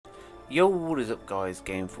Yo, what is up guys,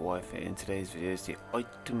 Game for Wife here. In today's video is the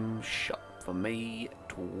item shop for May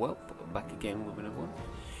 12th. Back again with another one.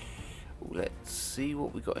 Let's see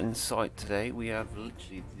what we got inside today. We have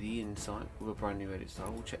literally the inside with a brand new edit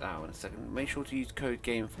style. We'll check that out in a second. Make sure to use code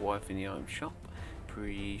Game for Wife in the item shop.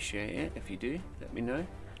 Appreciate it. If you do, let me know.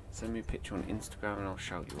 Send me a picture on Instagram and I'll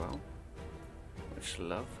shout you out. Much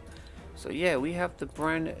love. So yeah, we have the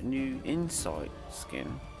brand new inside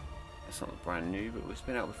skin. It's not brand new, but it's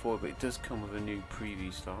been out before, but it does come with a new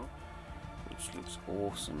preview style, which looks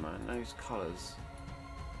awesome, man. Those colours,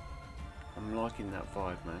 I'm liking that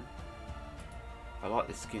vibe, man. I like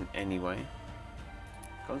the skin anyway.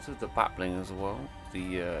 Comes with the back bling as well,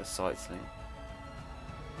 the sight sling.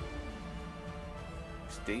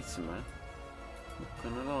 It's decent, man. Not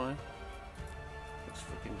gonna lie, looks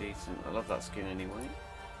freaking decent. I love that skin anyway.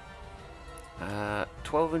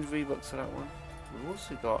 1200 V-Bucks for that one. We've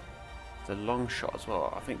also got the Longshot as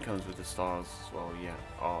well. I think comes with the stars as well. Yeah.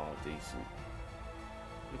 Oh, decent.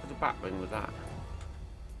 Look at the back bling with that.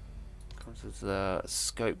 Comes with the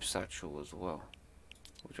scope satchel as well,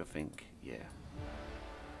 which I think, yeah,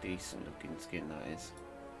 decent looking skin that is,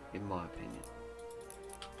 in my opinion.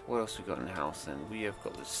 What else we got in the house then? We have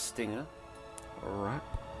got the Stinger wrap,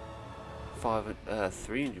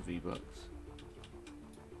 300 V-Bucks.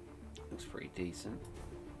 Looks pretty decent.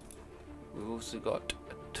 We've also got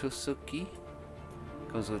Tsuki,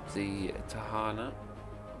 comes with the Tahana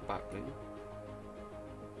back bling.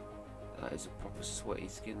 That is a proper sweaty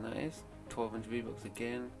skin, that is. 1200 V-Bucks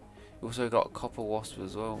again. We also got Copper Wasp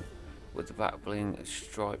as well, with the back bling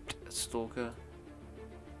striped stalker.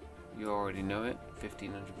 You already know it,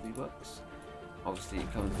 1500 V-Bucks. Obviously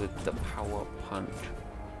it comes with the Power Punch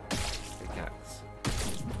pickaxe.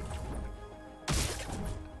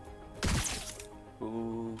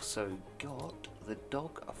 Also got the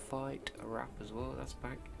Dogfight wrap as well, that's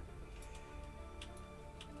back.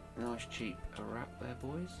 Nice cheap wrap there,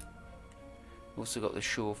 boys. Also got the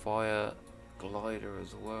Surefire glider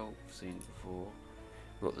as well, I've seen it before.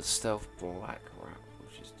 We've got the Stealth Black wrap,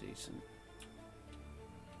 which is decent.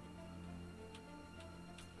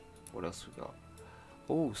 What else we got?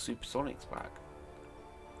 Oh, Supersonic's back.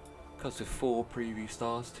 Comes with 4 preview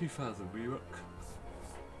stars, 2000 V-Bucks.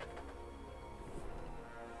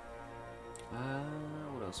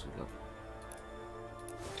 What else we got?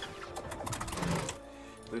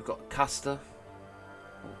 We've got Castor,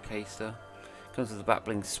 or Castor. Comes with the back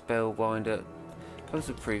bling Spellslinger. Comes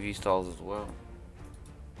with preview styles as well.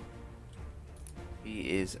 He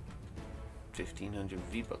is 1500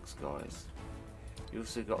 V-Bucks, guys. You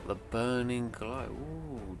also got the Burning Glow.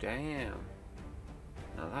 Ooh, damn.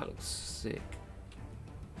 Now that looks sick.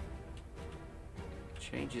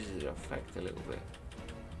 Changes the effect a little bit.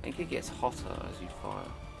 I think it gets hotter as you fire.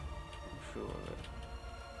 I'm sure of it.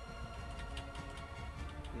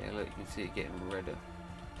 Yeah, look, you can see it getting redder.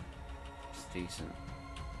 It's decent.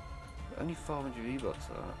 But only 500 V-Bucks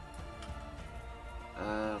for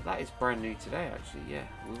that. That is brand new today, actually. Yeah.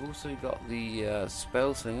 We've also got the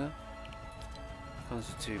Spellslinger. Comes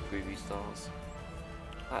with 2 preview stars.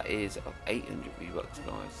 That is of 800 V-Bucks,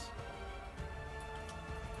 guys.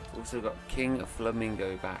 We've also got King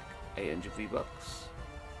Flamingo back, 800 V-Bucks.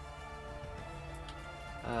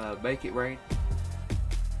 Make it rain.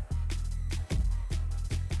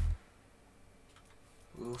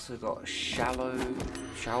 We also got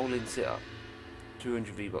Shaolin sit up,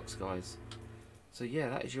 200 V-Bucks, guys. So yeah,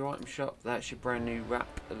 that is your item shop. That's your brand new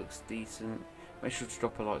wrap. It looks decent. Make sure to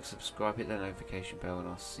drop a like, subscribe, hit that notification bell, and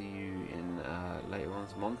I'll see you in later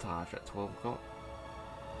on's montage at 12 o'clock.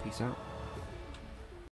 Peace out.